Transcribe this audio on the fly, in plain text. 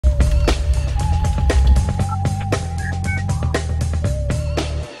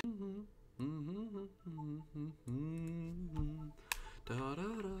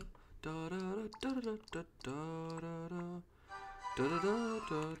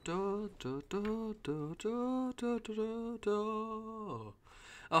Oh,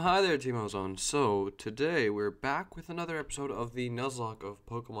 hi there, Team Ozone. So, today we're back with another episode of the Nuzlocke of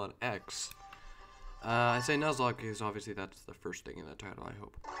Pokemon X. I say Nuzlocke because obviously that's the first thing in the title, I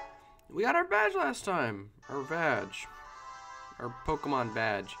hope. We got our badge last time. Our badge. Our Pokemon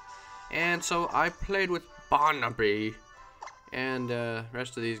badge. And so I played with Barnaby and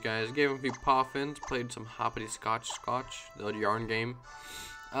rest of these guys. Gave them a few poffins, played some hoppity scotch, the yarn game.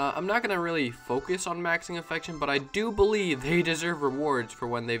 I'm not going to really focus on maxing affection, but I do believe they deserve rewards for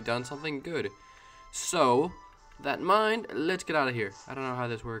when they've done something good. So, that in mind, let's get out of here. I don't know how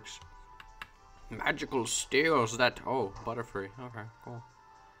this works. Magical steals that... Oh, Butterfree. Okay, cool.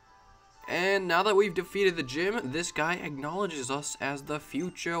 And now that we've defeated the gym, this guy acknowledges us as the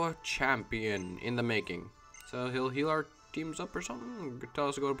future champion in the making. So he'll heal our teams up or something? Tell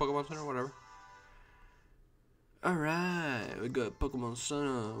us to go to Pokemon Center, whatever. Alright, we got Pokemon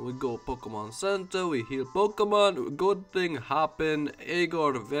Center, we heal Pokemon, good thing happen,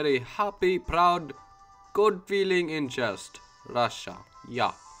 Igor very happy, proud, good feeling in chest, Russia,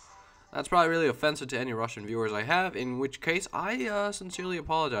 yeah. That's probably really offensive to any Russian viewers I have, in which case I sincerely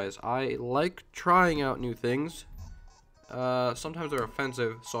apologize. I like trying out new things, sometimes they're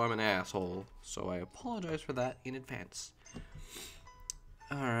offensive, so I'm an asshole, so I apologize for that in advance.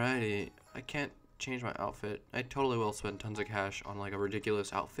 Alrighty, I can't change my outfit. I totally will spend tons of cash on like a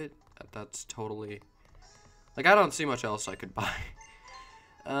ridiculous outfit. That's totally like I don't see much else I could buy.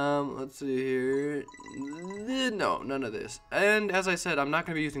 Let's see here. No, none of this. And as I said, I'm not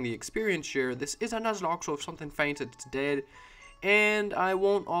gonna be using the experience share. This is a Nuzlocke, so if something faints, it's dead. And I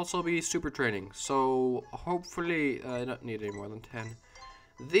won't also be super training. So hopefully I don't need any more than 10.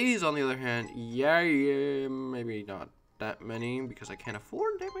 These on the other hand, yeah, maybe not that many because I can't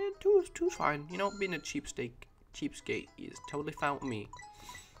afford them. Two's fine. You know, being a cheapskate is totally fine with me.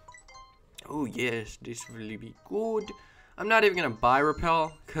 Oh yes, this will be good. I'm not even gonna buy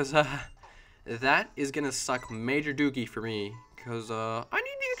Repel because that is gonna suck major dookie for me because I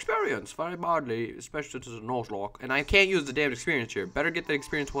need the experience very badly, especially to the Nuzlocke, and I can't use the damn experience here. Better get the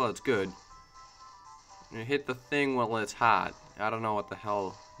experience while it's good. And hit the thing while it's hot. I don't know what the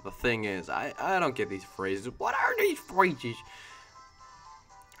hell the thing is. I don't get these phrases. What are these phrases?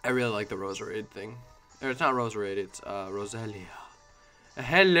 I really like the Roserade thing. Or it's not Roserade, it's Roselia.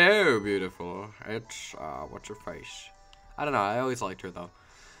 Hello, beautiful. It's what's her face? I don't know, I always liked her though.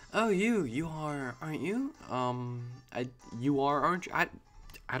 Oh, you are, aren't you? You are, aren't you?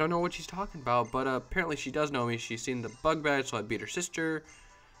 I don't know what she's talking about, but apparently she does know me. She's seen the bug badge, so I beat her sister.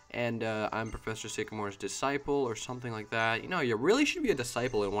 And I'm Professor Sycamore's disciple or something like that. You know, you really should be a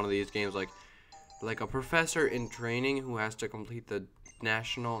disciple in one of these games, like a professor in training who has to complete the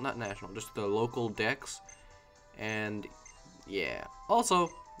just the local decks. And yeah. Also,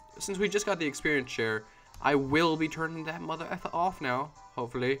 since we just got the experience share, I will be turning that mother effer off now,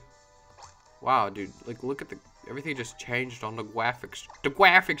 hopefully. Wow, dude, like look at everything just changed on the graphics. The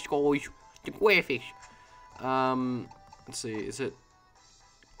graphics, guys. The graphics. Let's see, is it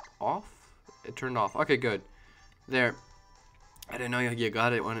off? It turned off. Okay, good. There. I didn't know you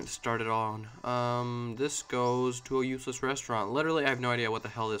got it when it started on. This goes to a useless restaurant. Literally, I have no idea what the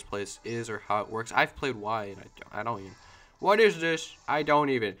hell this place is or how it works. I've played Y, and I don't even. What is this? I don't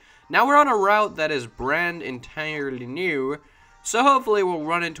even. Now we're on a route that is brand entirely new, so hopefully we'll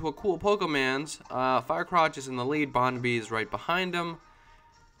run into a cool Pokemans. Firecrotch is in the lead. Bonby is right behind him.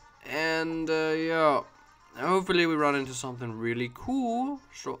 And, yeah. Hopefully we run into something really cool.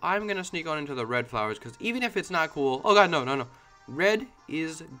 So I'm gonna sneak on into the red flowers, because even if it's not cool... Oh god, no. Red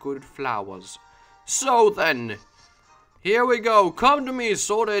is good flowers. So then, here we go. Come to me,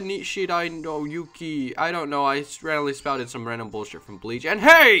 Soda Nishida no Yuki. I don't know, I randomly spouted some random bullshit from Bleach. And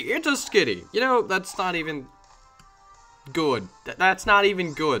hey, it's a Skitty. You know, that's not even good. That's not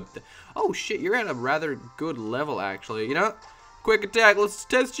even good. Oh shit, you're at a rather good level, actually. You know? Quick attack, let's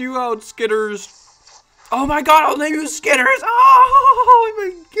test you out, Skitters. Oh my god, I'll name you Skitters! Oh my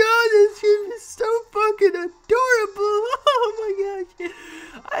god, this shit is so fucking adorable! Oh my gosh.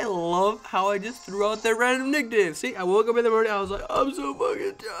 I love how I just threw out their random nicknames. See, I woke up in the morning, I was like, I'm so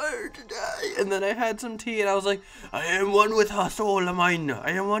fucking tired today. And then I had some tea and I was like, I am one with her soul of mine.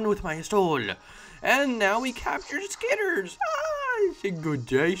 I am one with my soul. And now we captured Skitters. It's a good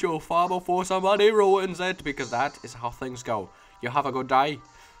day so far before somebody ruins it, because that is how things go. You have a good day,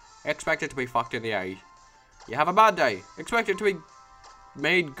 expect it to be fucked in the eye. You have a bad day, expect it to be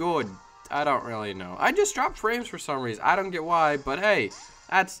made good. I don't really know. I just dropped frames for some reason. I don't get why, but hey,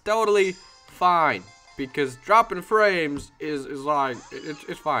 that's totally fine. Because dropping frames is like,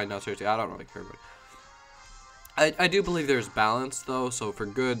 it's fine. No, seriously, I don't really care. But I do believe there's balance, though, so for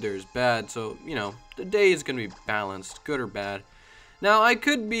good, there's bad, so, you know, the day is going to be balanced, good or bad. Now, I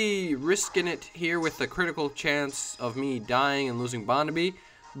could be risking it here with the critical chance of me dying and losing Barnaby,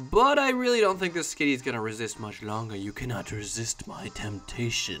 but I really don't think this Skitty's going to resist much longer. You cannot resist my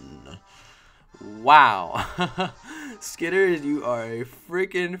temptation. Wow. Skitters, you are a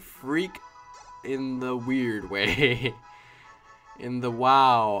freaking freak in the weird way. In the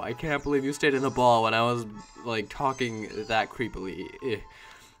wow, I can't believe you stayed in the ball when I was like talking that creepily.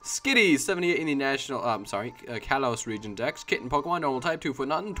 Skitty, 78 in the national, Kalos region dex, kitten Pokemon, normal type, 2 foot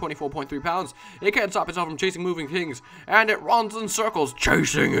nothing, 24.3 pounds. It can't stop itself from chasing moving things, and it runs in circles,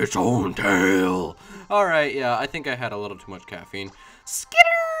 chasing its own tail. Alright, yeah, I think I had a little too much caffeine. Skitters!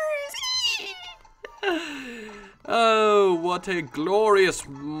 Oh, what a glorious,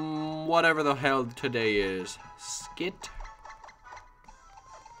 whatever the hell today is.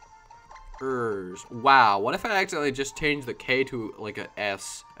 Wow, what if I accidentally just changed the K to like a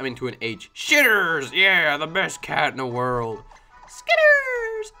S? I mean to an H. Shitters! Yeah, the best cat in the world.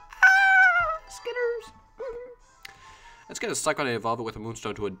 Skitters! Ah! Skitters! Let's get a suck on it, evolve it with a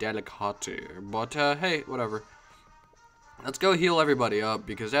moonstone to a delicate. But, hey, whatever. Let's go heal everybody up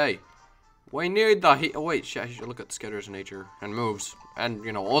because, hey, we need the heal. Oh, wait, shit, I should look at Skitters' nature and moves. And,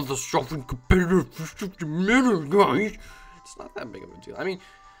 you know, all the stuff in competitive guys. It's not that big of a deal. I mean,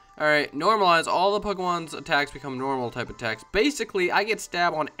 alright, normalize. All the Pokemon's attacks become normal type attacks. Basically, I get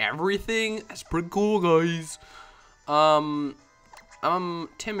stab on everything. That's pretty cool, guys. I'm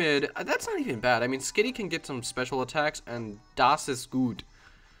timid. That's not even bad. I mean, Skitty can get some special attacks, and das ist gut.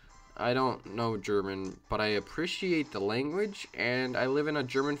 I don't know German, but I appreciate the language, and I live in a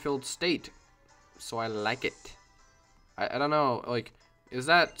German-filled state, so I like it. I don't know, like, is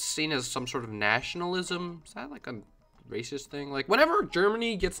that seen as some sort of nationalism? Is that like a racist thing? Like, whenever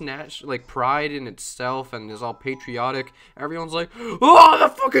Germany gets like pride in itself and is all patriotic, everyone's like, oh, the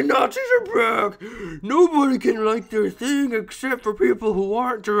fucking Nazis are back! Nobody can like their thing except for people who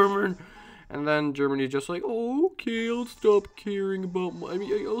aren't German. And then Germany's just like, oh, okay, I'll stop caring about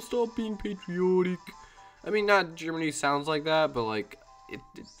I'll stop being patriotic. I mean, not Germany sounds like that, but like,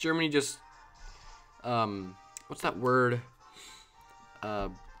 Germany just, what's that word?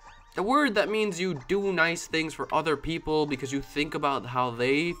 The word that means you do nice things for other people because you think about how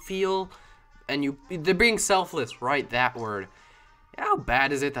they feel, and they're being selfless, right? That word. How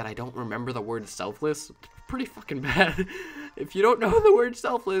bad is it that I don't remember the word selfless? It's pretty fucking bad. If you don't know the word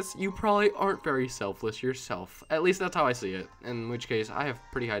selfless, you probably aren't very selfless yourself. At least that's how I see it. In which case, I have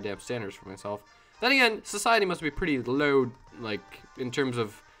pretty high damn standards for myself. Then again, society must be pretty low, like, in terms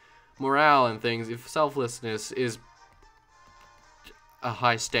of morale and things, if selflessness is a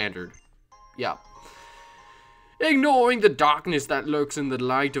high standard. Yeah. Ignoring the darkness that lurks in the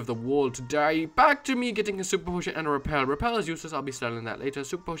light of the world today, back to me getting a super potion and a repel. Repel is useless, I'll be studying that later.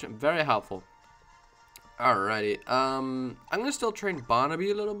 Super potion, very helpful. Alrighty, I'm gonna still train Barnaby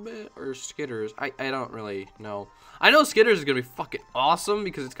a little bit, or Skitters. I don't really know. I know Skitters is gonna be fucking awesome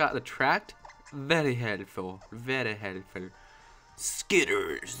because it's got Attract. Very helpful, very helpful.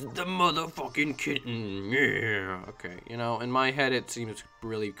 Skitters, the motherfucking kitten, yeah. Okay, you know, in my head it seems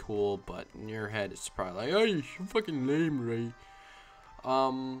really cool, but in your head it's probably like, oh, you're fucking lame, right?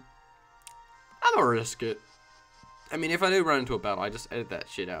 I'm gonna risk it. I mean, if I do run into a battle, I just edit that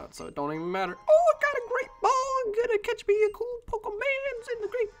shit out, so it don't even matter. Oh, I got a great ball, I'm gonna catch me a cool Pokemon's in the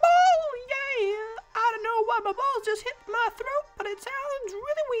great ball, yeah. I don't know why my balls just hit my throat, but it sounds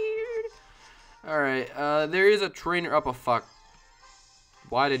really weird. Alright, there is a trainer up a fuck.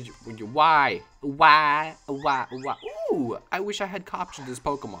 Why did you, why? Ooh, I wish I had captured this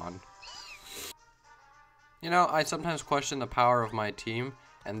Pokemon. You know, I sometimes question the power of my team,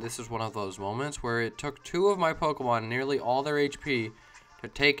 and this is one of those moments where it took 2 of my Pokemon, nearly all their HP, to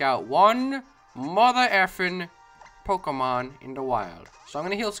take out one mother effing Pokemon in the wild. So I'm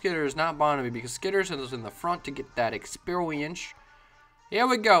gonna heal Skitters, not Barnaby, because Skitters is in the front to get that experience. Here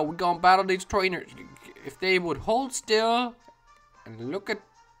we go, we're gonna battle these trainers. If they would hold still and look at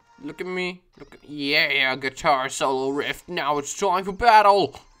me. Yeah, guitar solo riff. Now it's time for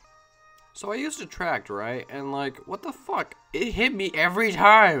battle. So I used Attract, right? And like, what the fuck? It hit me every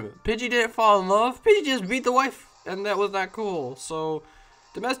time. Pidgey didn't fall in love. Pidgey just beat the wife, and that was not cool. So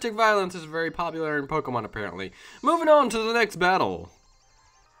domestic violence is very popular in Pokemon apparently. Moving on to the next battle.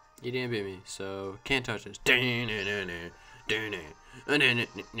 You didn't beat me, so can't touch this.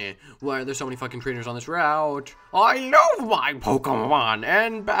 Why are there so many fucking trainers on this route? I love my Pokemon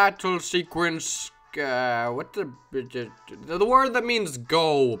and battle sequence. What the word that means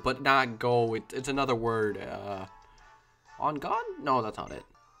go, but not go. It's another word. On God? No, that's not it.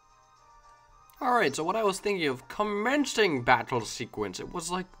 Alright, so what I was thinking of, commencing battle sequence. It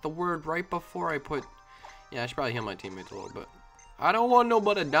was like the word right before I put... Yeah, I should probably heal my teammates a little bit. I don't want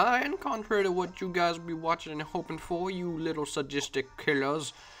nobody dying, contrary to what you guys be watching and hoping for, you little sadistic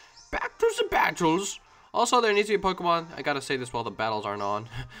killers. Back to the battles. Also, there needs to be a Pokemon. I gotta say this while the battles aren't on,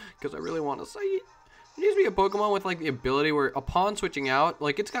 because I really want to say it. There needs to be a Pokemon with, like, the ability where, upon switching out,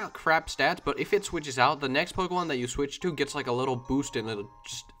 like, it's got crap stats, but if it switches out, the next Pokemon that you switch to gets, like, a little boost in it,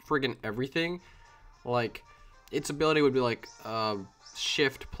 just friggin' everything. Like, its ability would be, like,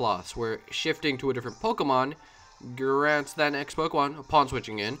 Shift Plus, where shifting to a different Pokemon grants that next Pokemon, upon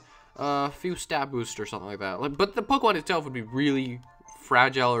switching in, a few stat boosts or something like that. Like, but the Pokemon itself would be really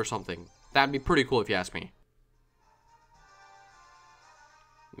fragile or something. That'd be pretty cool if you ask me.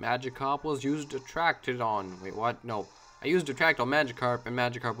 Magikarp was used attracted on. Wait, what? No. I used attract on Magikarp, and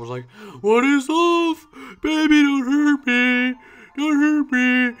Magikarp was like, "What is off? Baby, don't hurt me. Don't hurt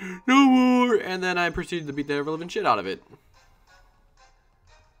me. No more." And then I proceeded to beat the ever-living shit out of it.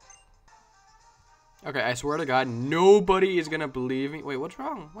 Okay, I swear to God, nobody is gonna believe me. Wait, what's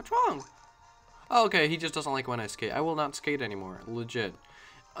wrong? What's wrong? Oh, okay, he just doesn't like when I skate. I will not skate anymore. Legit.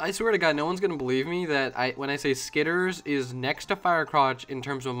 I swear to God, no one's gonna believe me that when I say Skitters is next to Firecrotch in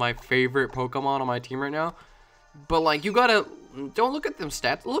terms of my favorite Pokemon on my team right now. But, like, you gotta... Don't look at them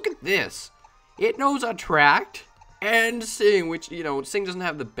stats. Look at this. It knows Attract and Sing, which, you know, Sing doesn't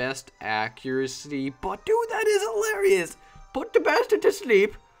have the best accuracy. But, dude, that is hilarious. Put the bastard to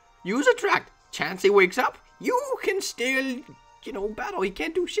sleep. Use Attract. Chance he wakes up. You can still, you know, battle. He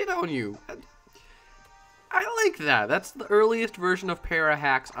can't do shit on you. I like that. That's the earliest version of para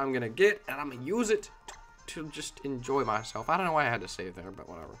hacks I'm gonna get, and I'm gonna use it to just enjoy myself. I don't know why I had to save there, but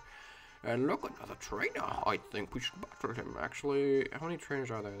whatever. And look, another trainer. I think we should battle him, actually. How many trainers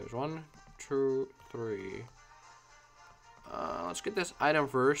are there? There's 1, 2, 3. Let's get this item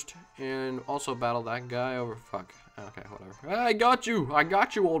first, and also battle that guy over. Fuck. Okay, whatever. I got you,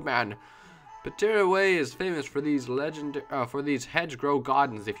 old man. Patera Way is famous for these these hedgerow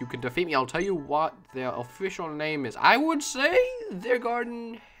gardens. If you can defeat me, I'll tell you what their official name is. I would say their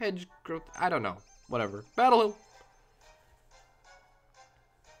garden hedgerow. I don't know. Whatever. Battle him.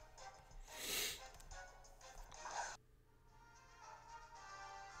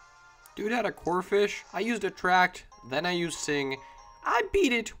 Dude had a Corphish. I used Attract. Then I used Sing. I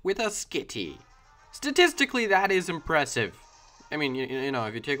beat it with a Skitty. Statistically, that is impressive. I mean, you know,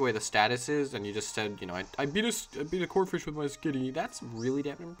 if you take away the statuses and you just said, you know, I beat a Corphish with my Skitty, that's really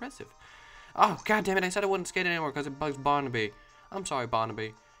damn impressive. Oh, god damn it, I said I wouldn't skate anymore because it bugs Barnaby. I'm sorry,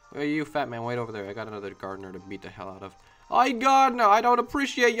 Barnaby. Well, you fat man, wait over there. I got another gardener to beat the hell out of. I gardener, I don't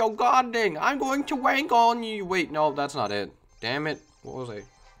appreciate your gardening. I'm going to wank on you. Wait, no, that's not it. Damn it. What was I?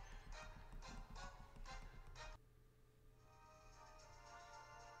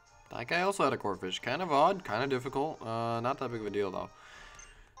 That guy also had a Corphish. Kind of odd, kind of difficult. Not that big of a deal, though.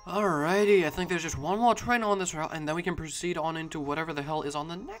 Alrighty, I think there's just one more trainer on this route, and then we can proceed on into whatever the hell is on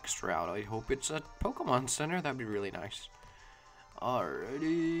the next route. I hope it's a Pokemon Center. That'd be really nice.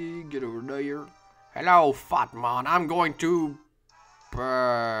 Alrighty, get over there. Hello, fat man. I'm going to...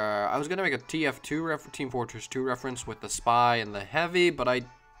 I was going to make a TF2 Team Fortress 2 reference with the Spy and the Heavy, but I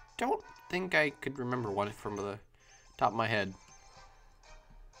don't think I could remember one from the top of my head.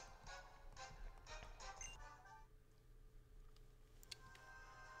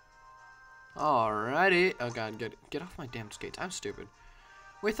 Alrighty. Oh god, get off my damn skates. I'm stupid.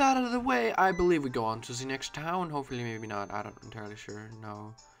 With that out of the way, I believe we go on to the next town. Hopefully, maybe not. I'm not entirely sure.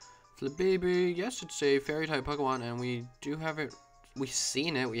 No. Flibaby. Yes, it's a fairy-type Pokemon, and we do have it. We've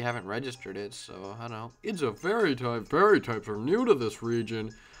seen it. We haven't registered it, so I don't know. It's a fairy-type. Fairy-types are new to this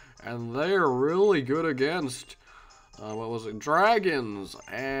region, and they're really good against, what was it? Dragons,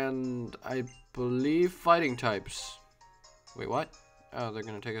 and I believe fighting types. Wait, what? Oh, they're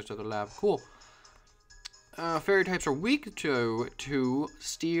going to take us to the lab. Cool. Fairy types are weak to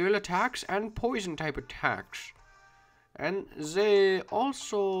steel attacks and poison type attacks. And they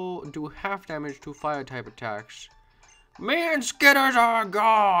also do half damage to fire type attacks. Me and Skitters are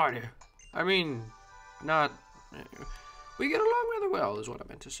god! I mean, not... We get along rather well, is what I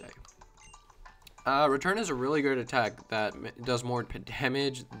meant to say. Return is a really good attack that does more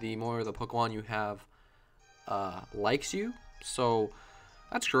damage the more the Pokemon you have likes you. So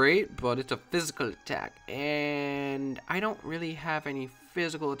that's great, but it's a physical attack, and I don't really have any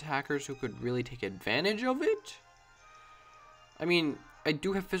physical attackers who could really take advantage of it. I mean, I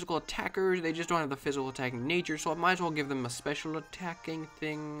do have physical attackers, they just don't have the physical attacking nature, so I might as well give them a special attacking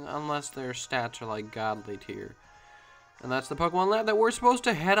thing, unless their stats are like godly tier. And that's the Pokemon Lab that we're supposed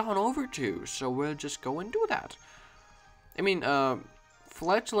to head on over to, so we'll just go and do that. I mean,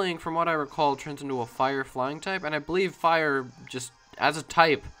 Fletchling, from what I recall, turns into a fire flying type, and I believe fire, just as a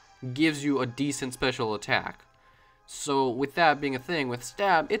type, gives you a decent special attack. So, with that being a thing, with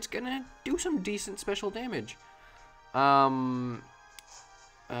stab, it's gonna do some decent special damage.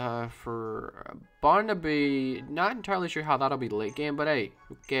 For Barnaby, not entirely sure how that'll be late game, but hey,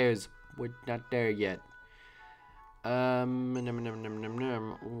 who cares? We're not there yet. What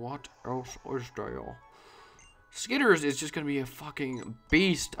else is there? Skitters is just gonna be a fucking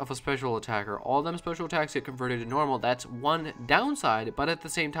beast of a special attacker. All them special attacks get converted to normal. That's one downside, but at the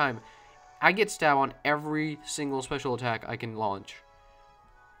same time, I get stab on every single special attack I can launch.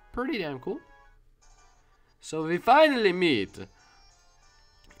 Pretty damn cool. So we finally meet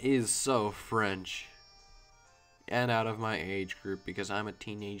is so French. And out of my age group because I'm a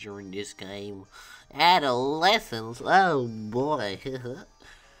teenager in this game. Adolescence, oh boy.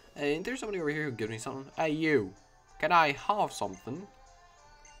 Hey, ain't there somebody over here who gives me something? Hey you, can I have something?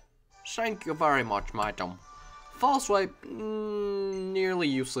 Thank you very much, madam. False swipe, nearly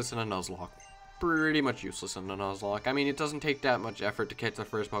useless in a Nuzlocke. Pretty much useless in a Nuzlocke. I mean, it doesn't take that much effort to catch the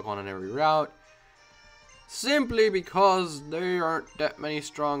first Pokemon on every route. Simply because there aren't that many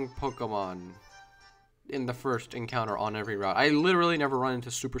strong Pokemon in the first encounter on every route. I literally never run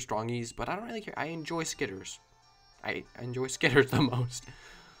into super strongies, but I don't really care. I enjoy Skitters. I enjoy Skitters the most.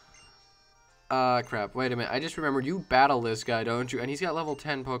 Crap. Wait a minute. I just remembered you battle this guy, don't you? And he's got level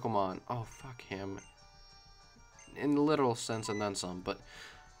 10 Pokemon. Oh, fuck him. In the literal sense and then some, but...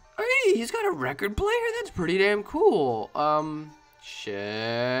 Hey, he's got a record player? That's pretty damn cool.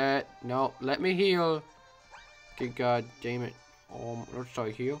 Shit. No, let me heal. Good god damn it. Let's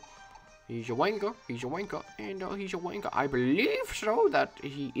try heal. He's a wanker, he's a wanker, and he's a wanker. I believe so that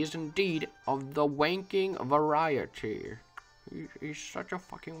he is indeed of the wanking variety. He's such a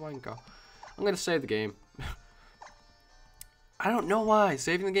fucking wanker. I'm gonna save the game. I don't know why.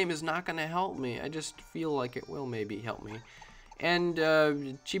 Saving the game is not gonna help me. I just feel like it will maybe help me. And,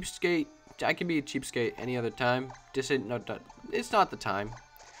 cheapskate, I can be a cheapskate any other time. It's not the time.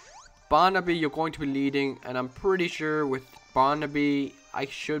 Barnaby, you're going to be leading, and I'm pretty sure with Barnaby, I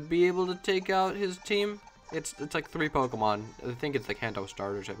should be able to take out his team. It's like 3 Pokemon. I think it's the Kanto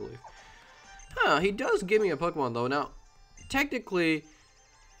starters, I believe. Huh, he does give me a Pokemon, though. Now, technically,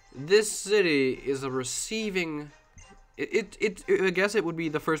 this city is a receiving... I guess it would be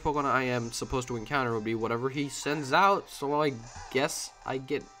the first Pokemon I am supposed to encounter would be whatever he sends out. So I guess I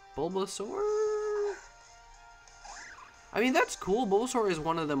get Bulbasaur? I mean, that's cool. Bulbasaur is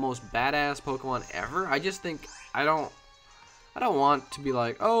one of the most badass Pokemon ever. I just think I don't want to be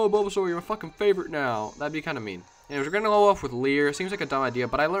like, oh, Bulbasaur, you're my fucking favorite now. That'd be kind of mean. Anyways, we're going to go off with Leer. Seems like a dumb idea,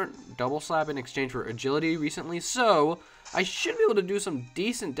 but I learned Double Slap in exchange for Agility recently, so I should be able to do some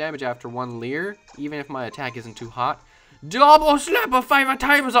decent damage after one Leer, even if my attack isn't too hot. Double Slap of 5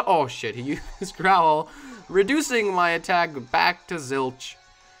 times! Oh, shit, he used Growl, reducing my attack back to zilch.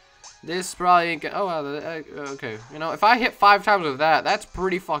 This probably ain't gonna... Oh, okay. You know, if I hit 5 times with that, that's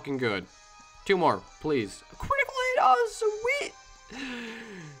pretty fucking good. 2 more, please. Critical hit! Oh, sweet!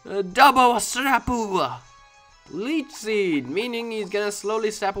 Double Slapu! Leech Seed, meaning he's gonna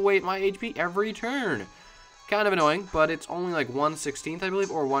slowly sap away at my HP every turn. Kind of annoying, but it's only like 1/16, I believe,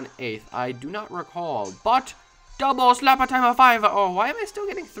 or 1/8. I do not recall, but... Double Slap a time of 5! Oh, why am I still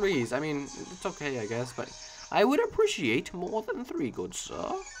getting 3s? I mean, it's okay, I guess, but... I would appreciate more than 3, good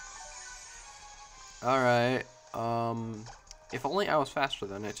sir. Alright, if only I was faster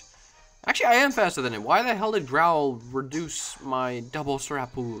than it. Actually, I am faster than it. Why the hell did Growl reduce my double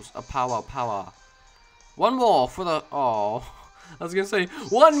Srapu's power? One more for the... Oh, I was gonna say,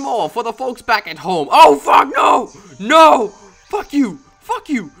 one more for the folks back at home. Oh, fuck, no! No! Fuck you! Fuck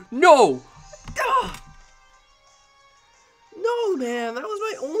you! No! Ugh. No, man, that was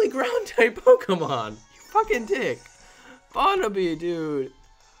my only ground-type Pokemon. You fucking dick. Barnaby, dude.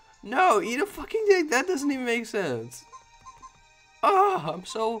 No, eat a fucking dick. That doesn't even make sense. Oh, I'm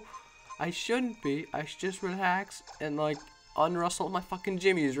so... I shouldn't be. I should just relax and, like, unrustle my fucking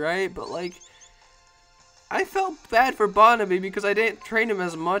jimmies, right? But, like, I felt bad for Barnaby because I didn't train him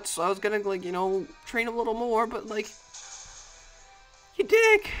as much, so I was gonna, like, you know, train him a little more, but, like... You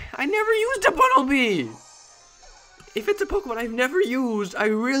dick. I never used a Barnaby. If it's a Pokemon I've never used, I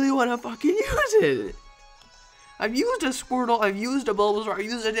really want to fucking use it. I've used a Squirtle, I've used a Bulbasaur, I've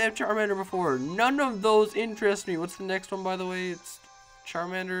used a damn Charmander before. None of those interest me. What's the next one, by the way? It's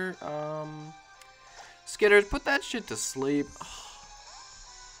Charmander. Skitters, put that shit to sleep.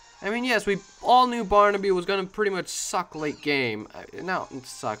 I mean, yes, we all knew Barnaby was going to pretty much suck late game. No,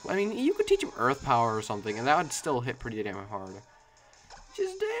 suck. I mean, you could teach him Earth Power or something, and that would still hit pretty damn hard.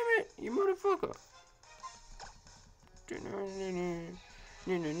 Just damn it, you motherfucker.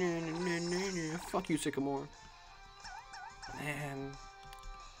 Fuck you, Sycamore. Man.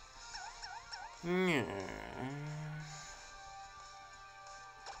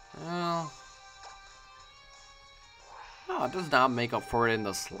 Well. Oh, it does not make up for it in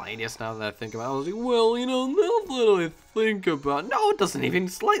the slightest now that I think about it. I was like, well, you know, now that I think about it. No, it doesn't even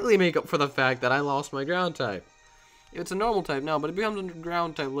slightly make up for the fact that I lost my ground type. It's a normal type now, but it becomes a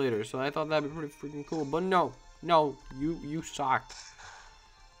ground type later, so I thought that'd be pretty freaking cool. But no, you suck.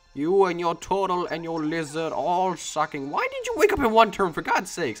 You and your turtle and your lizard all sucking. Why did you wake up in one turn, for God's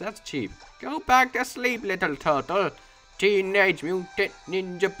sakes? That's cheap. Go back to sleep, little turtle. Teenage Mutant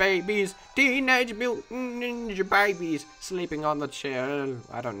Ninja Babies. Teenage Mutant Ninja Babies. Sleeping on the chair.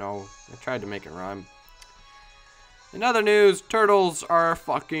 I don't know. I tried to make it rhyme. In other news, turtles are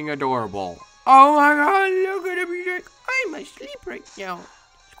fucking adorable. Oh my God, look at him. I'm asleep right now.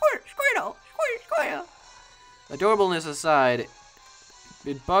 Squirtle, squirtle. Adorableness aside,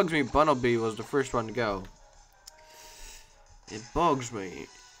 it bugs me Bunnelby was the first one to go. It bugs me.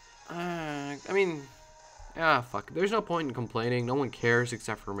 I mean, fuck. There's no point in complaining. No one cares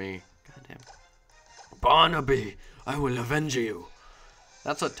except for me. Goddamn. Barnaby, I will avenge you.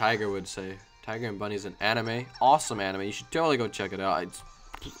 That's what Tiger would say. Tiger and Bunny's an anime. Awesome anime. You should totally go check it out.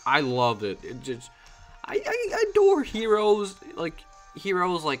 I loved it. I adore heroes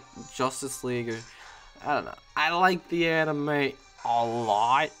like Justice League. Or, I don't know. I like the anime a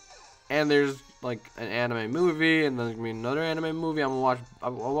lot. And there's like an anime movie, and then there's gonna be another anime movie. I'll watch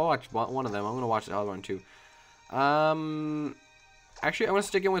one of them. I'm gonna watch the other one too. Actually, I'm gonna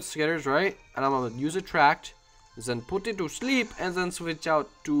stick in with Skitters, right? And I'm gonna use a tract, then put it to sleep, and then switch out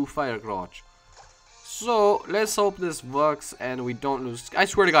to Firecrotch. So let's hope this works and we don't lose. I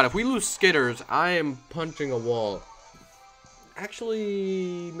swear to God, if we lose Skitters, I am punching a wall.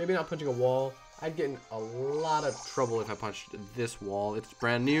 Actually, maybe not punching a wall. I'd get in a lot of trouble if I punched this wall. It's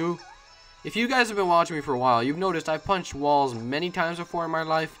brand new. If you guys have been watching me for a while, you've noticed I've punched walls many times before in my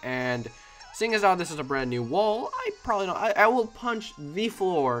life, and seeing as how this is a brand new wall, I will punch the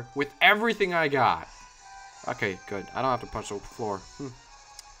floor with everything I got. Okay, good. I don't have to punch the floor.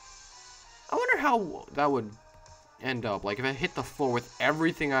 I wonder how that would end up. Like, if I hit the floor with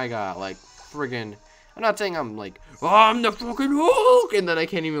everything I got, like, friggin'. I'm not saying I'm like, oh, I'm the fucking Hulk, and then I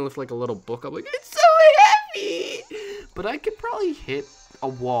can't even lift, like, a little book up. Like, it's so heavy! But I could probably hit a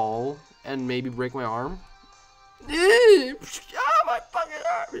wall and maybe break my arm. Oh, my fucking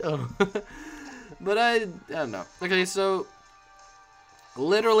arm! Oh. But I don't know. Okay, so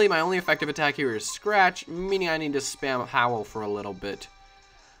literally my only effective attack here is Scratch, meaning I need to spam Howl for a little bit.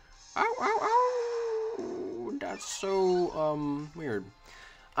 Ow, ow, ow! That's so, weird.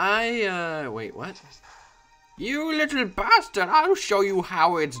 Wait, what? You little bastard, I'll show you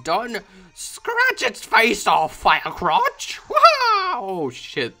how it's done. Scratch its face off, Firecrotch! Wow! Oh,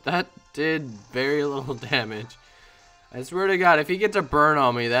 shit, that did very little damage. I swear to God, if he gets a burn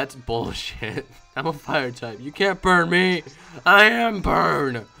on me, that's bullshit. I'm a fire type. You can't burn me. I am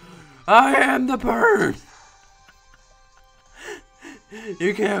burn. I am the burn.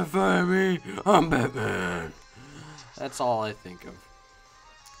 You can't burn me. I'm Batman. That's all I think of.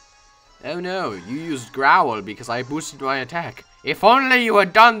 Oh no, you used Growl because I boosted my attack. If only you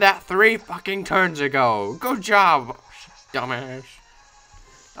had done that 3 fucking turns ago. Good job, dumbass.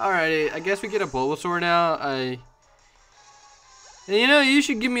 Alrighty, I guess we get a Bulbasaur now. And you know, you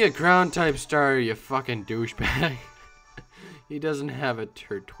should give me a ground type starter, you fucking douchebag. He doesn't have a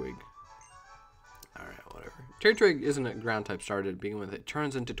Turtwig. Alright, whatever. Turtwig isn't a ground type starter to begin with. It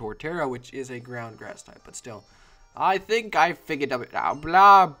turns into Torterra, which is a ground grass type, but still. I think I figured it out.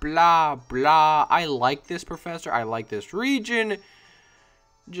 Blah, blah, blah. I like this professor. I like this region.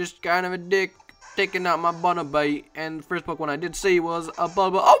 Just kind of a dick. Taking out my Bunnelby, and the first Pokemon I did see was a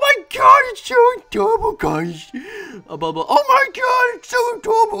Bulba. Oh my God, it's so adorable, guys! A Bulba. Oh my God, it's so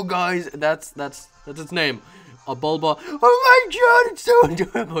adorable, guys! That's its name. A Bulba. Oh my God, it's so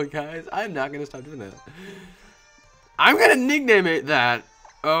adorable, guys! I'm not gonna stop doing that. I'm gonna nickname it that.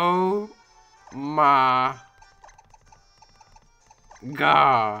 Oh my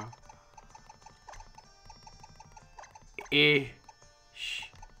God.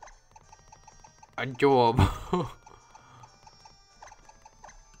 Adorable.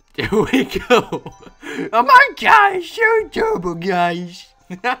 There we go. Oh my gosh, so adorable, guys.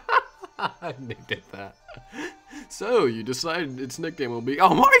 I nicked it that. So you decided its nickname will be,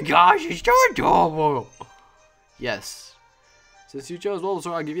 oh my gosh, it's so adorable. Yes. Since you chose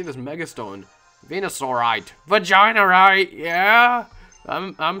Bulbasaur, I'll give you this Megastone. Venusaurite. Vaginarite, yeah.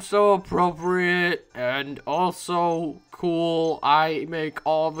 I'm so appropriate and also cool. I make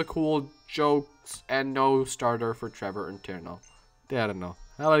all the cool jokes and no starter for Trevor and Tierno. Terno.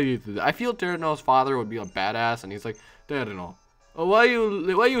 How do you do that? I feel Terno's father would be a badass, and he's like, Terno, oh, why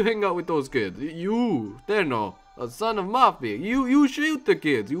you hang out with those kids? You, Terno, a son of Mafia. You shoot the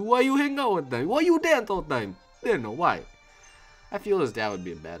kids. Why you hang out with them? Why you dance all the time? Terno, why? I feel his dad would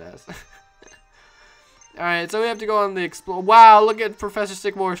be a badass. Alright, so we have to go on the explore. Wow, look at Professor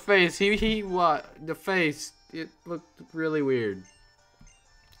Sycamore's face. The face. It looked really weird.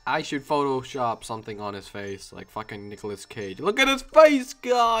 I should Photoshop something on his face, like fucking Nicolas Cage. Look at his face,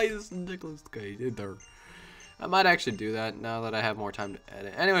 guys! Nicolas Cage, in there. I might actually do that now that I have more time to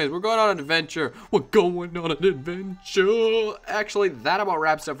edit. Anyways, we're going on an adventure. We're going on an adventure. Actually, that about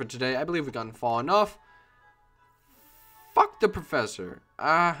wraps up for today. I believe we've gotten far enough. Fuck the professor.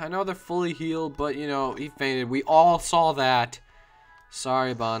 I know they're fully healed, but, you know, he fainted. We all saw that.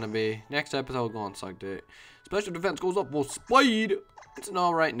 Sorry, Barnaby. Next episode, we'll go on Suck Day. Special defense goes up for speed. It's an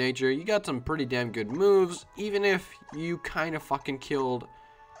alright nature. You got some pretty damn good moves, even if you kind of fucking killed.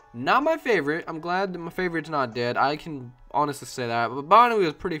 Not my favorite. I'm glad that my favorite's not dead. I can honestly say that. But Barnaby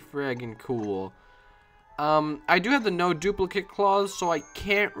was pretty friggin' cool. I do have the no duplicate clause, so I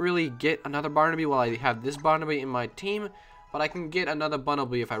can't really get another Barnaby while I have this Barnaby in my team. But I can get another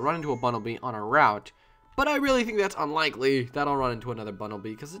Bunnelby if I run into a Bunnelby on a route. But I really think that's unlikely that I'll run into another Bunnelby,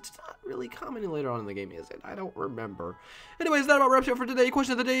 because it's not really common later on in the game, is it? I don't remember. Anyways, that about wraps it up for today.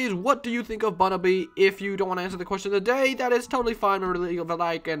 Question of the day is, what do you think of Bunnelby? If you don't want to answer the question of the day, that is totally fine. Remember to leave a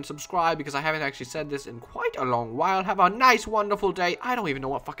like and subscribe, because I haven't actually said this in quite a long while. Have a nice, wonderful day. I don't even know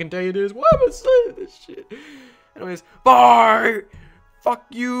what fucking day it is. Why am I saying this shit? Anyways, bye! Fuck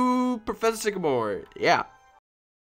you, Professor Sycamore. Yeah.